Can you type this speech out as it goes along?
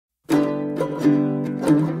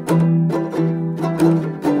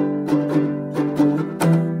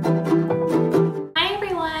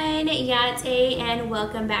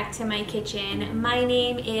Welcome back to my kitchen. My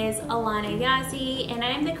name is Alana Yazzie and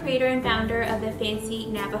I'm the creator and founder of the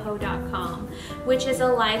FancyNavajo.com, which is a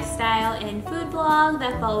lifestyle and food blog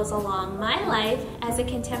that follows along my life as a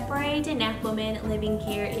contemporary Diné woman living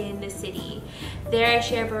here in the city. There I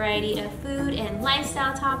share a variety of food and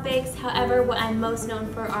lifestyle topics. However, what I'm most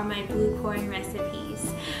known for are my blue corn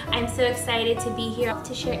recipes. I'm so excited to be here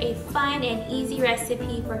to share a fun and easy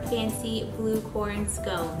recipe for fancy blue corn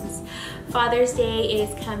scones. Father's Day is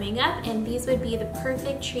coming up and these would be the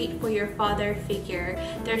perfect treat for your father figure.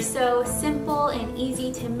 They're so simple and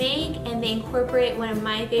easy to make and they incorporate one of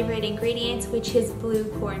my favorite ingredients, which is blue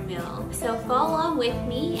cornmeal. So follow along with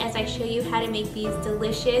me as I show you how to make these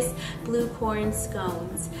delicious blue corn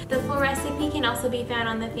scones. The full recipe can also be found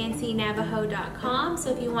on the FancyNavajo.com, so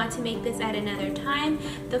if you want to make this at another time,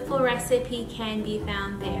 the full recipe can be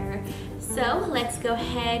found there. So let's go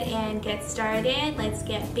ahead and get started. Let's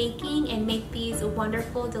get baking and make these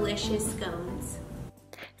wonderful, delicious scones.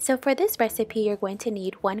 So for this recipe, you're going to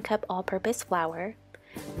need 1 cup all-purpose flour,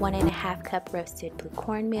 1½ cup roasted blue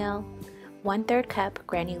cornmeal, 1/3 cup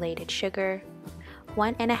granulated sugar,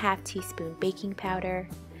 1½ teaspoon baking powder,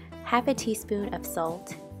 ½ a teaspoon of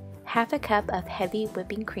salt, ½ a cup of heavy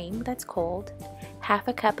whipping cream that's cold, ½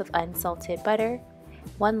 a cup of unsalted butter,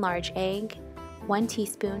 1 large egg, 1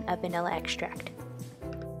 teaspoon of vanilla extract.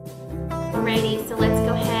 Alrighty, so let's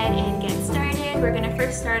go ahead and get started. We're going to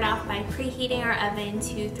first start off by preheating our oven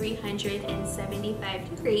to 375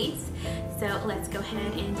 degrees. So let's go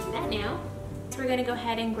ahead and do that now. So we're going to go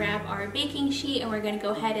ahead and grab our baking sheet and we're going to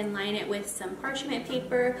go ahead and line it with some parchment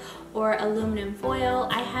paper or aluminum foil.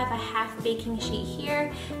 I have a half baking sheet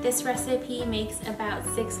here. This recipe makes about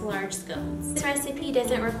 6 large scones. This recipe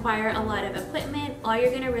doesn't require a lot of equipment. All you're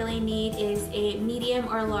going to really need is a medium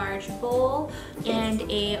or large bowl and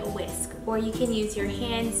a whisk, or you can use your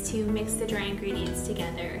hands to mix the dry ingredients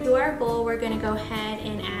together. To our bowl, we're going to go ahead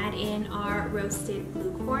and add in our roasted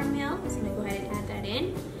blue cornmeal. So I'm going to go ahead and add that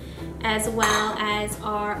in, as well as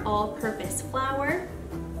our all-purpose flour.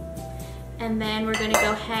 And then we're going to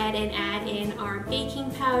go ahead and add in our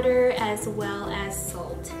baking powder as well as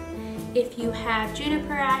salt. If you have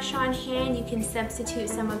juniper ash on hand, you can substitute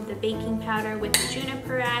some of the baking powder with the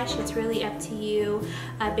juniper ash. It's really up to you.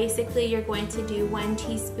 Basically, you're going to do 1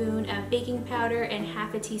 teaspoon of baking powder and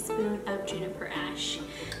 ½ a teaspoon of juniper ash.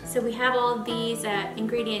 So we have all of these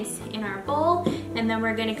ingredients in our bowl, and then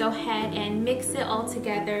we're going to go ahead and mix it all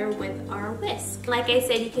together with our whisk. Like I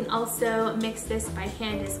said, you can also mix this by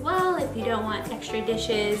hand as well if you don't want extra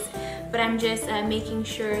dishes, but I'm just making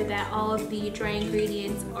sure that all of the dry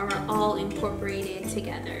ingredients are all incorporated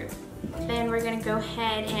together. Then we're going to go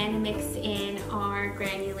ahead and mix in our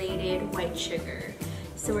granulated white sugar.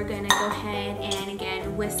 So we're going to go ahead and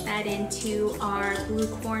again whisk that into our blue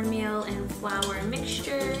cornmeal and flour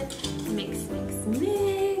mixture. Mix, mix,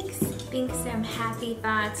 mix. Think some happy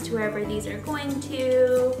thoughts to whoever these are going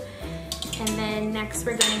to. And then next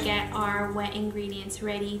we're going to get our wet ingredients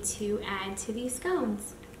ready to add to these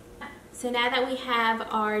scones. So now that we have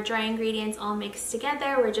our dry ingredients all mixed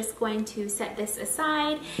together, we're just going to set this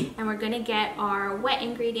aside and we're going to get our wet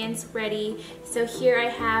ingredients ready. So here I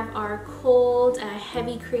have our cold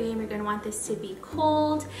heavy cream. You're going to want this to be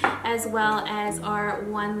cold, as well as our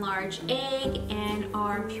 1 large egg and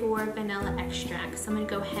our pure vanilla extract. So I'm going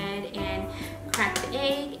to go ahead and crack the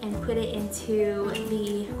egg and put it into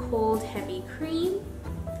the cold heavy cream.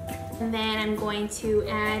 And then I'm going to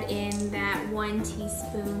add in that 1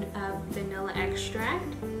 teaspoon of vanilla extract.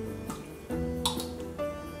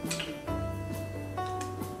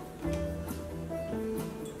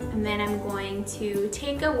 And then I'm going to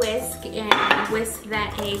take a whisk and whisk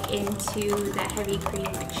that egg into that heavy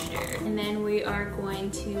cream mixture. And then we are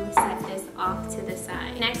going to set this off to the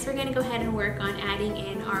side. Next, we're going to go ahead and work on adding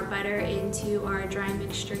in our butter into our dry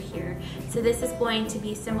mixture here. So this is going to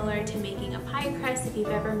be similar to making a pie crust if you've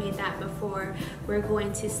ever made that before. We're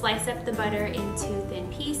going to slice up the butter into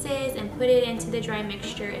thin pieces and put it into the dry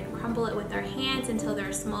mixture and crumble it with our hands until they're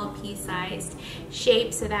a small pea-sized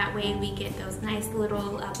shape, so that way we get those nice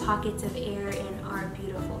little pockets of air in our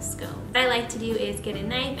beautiful scone. What I like to do is get a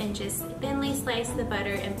knife and just thinly slice the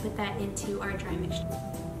butter and put that into our dry mixture.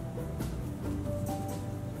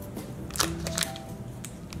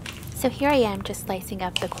 So here I am just slicing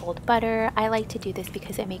up the cold butter. I like to do this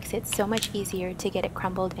because it makes it so much easier to get it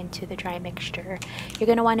crumbled into the dry mixture. You're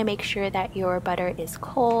going to want to make sure that your butter is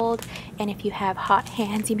cold, and if you have hot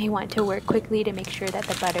hands, you may want to work quickly to make sure that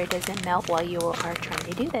the butter doesn't melt while you are trying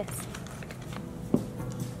to do this.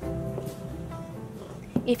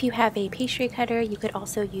 If you have a pastry cutter, you could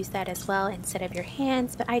also use that as well instead of your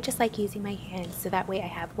hands, but I just like using my hands so that way I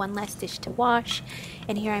have one less dish to wash.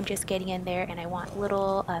 And here I'm just getting in there and I want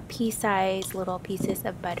little pea-sized little pieces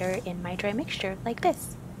of butter in my dry mixture like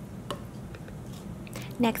this.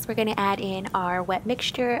 Next, we're going to add in our wet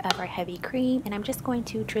mixture of our heavy cream, and I'm just going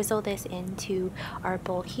to drizzle this into our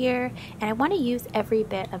bowl here. And I want to use every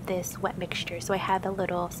bit of this wet mixture. So I have a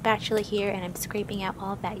little spatula here and I'm scraping out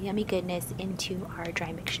all of that yummy goodness into our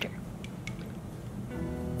dry mixture.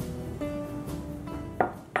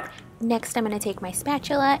 Next, I'm going to take my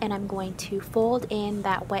spatula and I'm going to fold in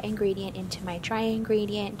that wet ingredient into my dry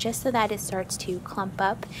ingredient just so that it starts to clump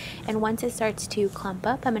up. And once it starts to clump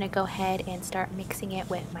up, I'm going to go ahead and start mixing it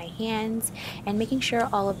with my hands and making sure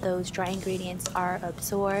all of those dry ingredients are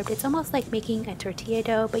absorbed. It's almost like making a tortilla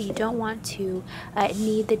dough, but you don't want to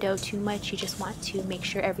knead the dough too much. You just want to make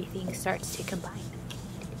sure everything starts to combine.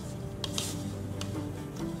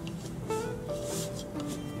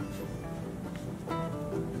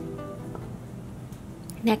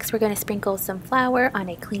 Next, we're going to sprinkle some flour on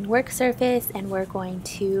a clean work surface and we're going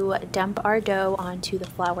to dump our dough onto the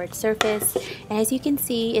floured surface. And as you can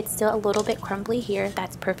see, it's still a little bit crumbly here.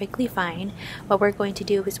 That's perfectly fine. What we're going to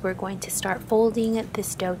do is we're going to start folding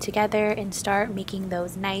this dough together and start making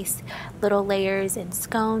those nice little layers and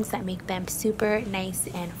scones that make them super nice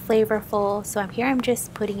and flavorful. So I'm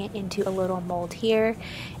just putting it into a little mold here,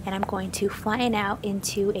 and I'm going to flatten out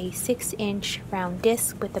into a 6-inch round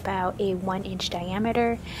disc with about a 1-inch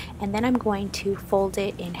diameter. And then I'm going to fold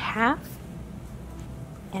it in half,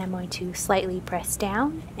 and I'm going to slightly press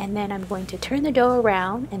down, and then I'm going to turn the dough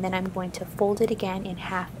around, and then I'm going to fold it again in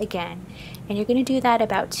half again. And you're going to do that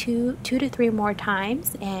about two to three more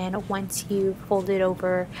times, and once you fold it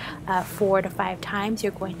over 4 to 5 times,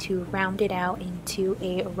 you're going to round it out into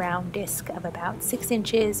a round disc of about 6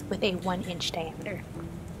 inches with a 1-inch diameter.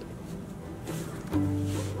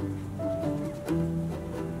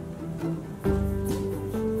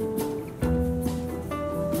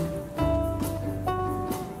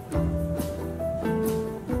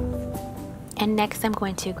 And next I'm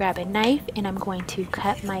going to grab a knife and I'm going to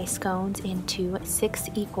cut my scones into 6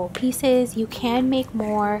 equal pieces. You can make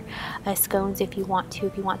more scones if you want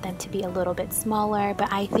them to be a little bit smaller,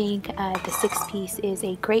 but I think the 6 piece is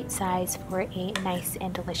a great size for a nice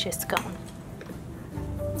and delicious scone.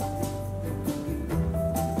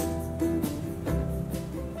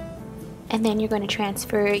 And then you're going to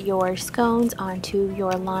transfer your scones onto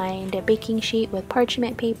your lined baking sheet with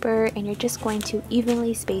parchment paper, and you're just going to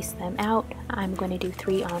evenly space them out. I'm going to do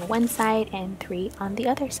 3 on one side and 3 on the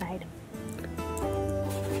other side.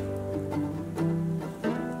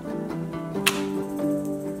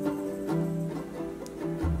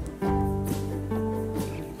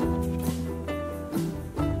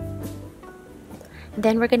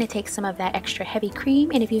 Then we're going to take some of that extra heavy cream,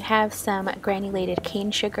 and if you have some granulated cane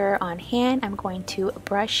sugar on hand, I'm going to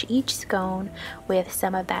brush each scone with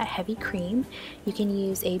some of that heavy cream. You can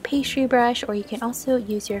use a pastry brush or you can also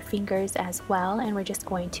use your fingers as well, and we're just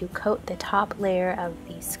going to coat the top layer of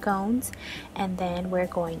these scones, and then we're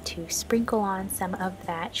going to sprinkle on some of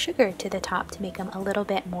that sugar to the top to make them a little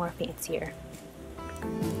bit more fancier.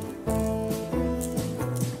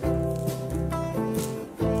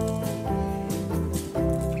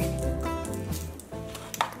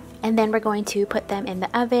 And then we're going to put them in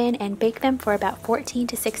the oven and bake them for about 14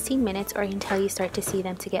 to 16 minutes or until you start to see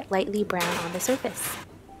them to get lightly brown on the surface.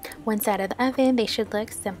 Once out of the oven, they should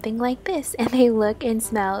look something like this, and they look and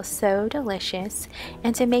smell so delicious.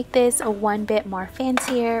 And to make this one bit more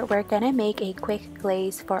fancier, we're gonna make a quick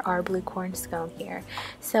glaze for our blue corn scone here.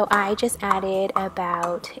 So I just added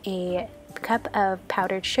about a cup of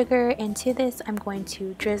powdered sugar. Into this I'm going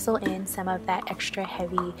to drizzle in some of that extra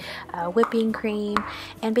heavy whipping cream,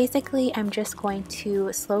 and basically I'm just going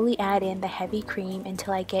to slowly add in the heavy cream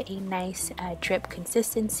until I get a nice drip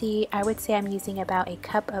consistency. I would say I'm using about a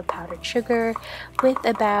cup of powdered sugar with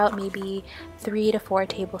about maybe 3 to 4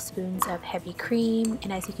 tablespoons of heavy cream,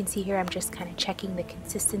 and as you can see here I'm just kind of checking the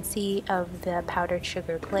consistency of the powdered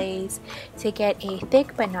sugar glaze to get a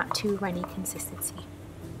thick but not too runny consistency.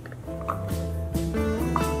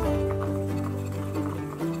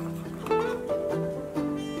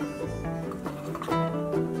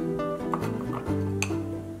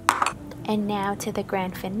 And now to the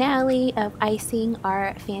grand finale of icing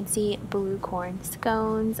our fancy blue corn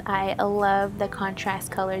scones. I love the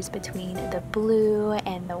contrast colors between the blue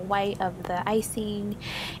and the white of the icing,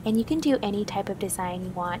 and you can do any type of design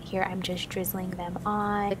you want. Here I'm just drizzling them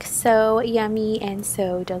on. Looks so yummy and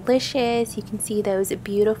so delicious. You can see those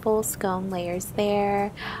beautiful scone layers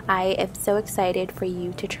there. I am so excited for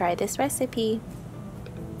you to try this recipe.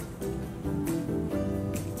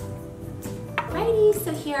 Alrighty,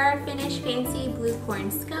 so here are finished Fancy Blue Corn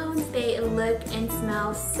Scones. They look and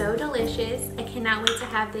smell so delicious. I cannot wait to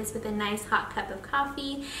have this with a nice hot cup of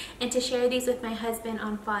coffee and to share these with my husband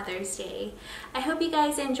on Father's Day. I hope you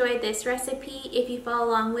guys enjoyed this recipe. If you follow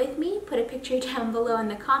along with me, put a picture down below in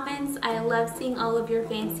the comments. I love seeing all of your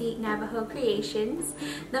fancy Navajo creations.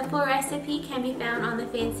 The full recipe can be found on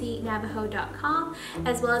thefancynavajo.com,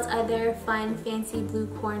 as well as other fun Fancy Blue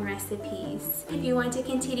Corn recipes. If you want to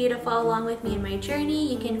continue to follow along with me in my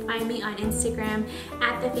journey, you can find me on Instagram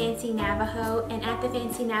at The Fancy Navajo and at The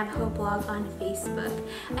Fancy Navajo blog on Facebook.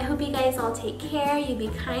 I hope you guys all take care, you be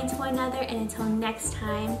kind to one another, and until next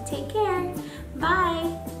time, take care.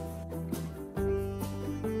 Bye!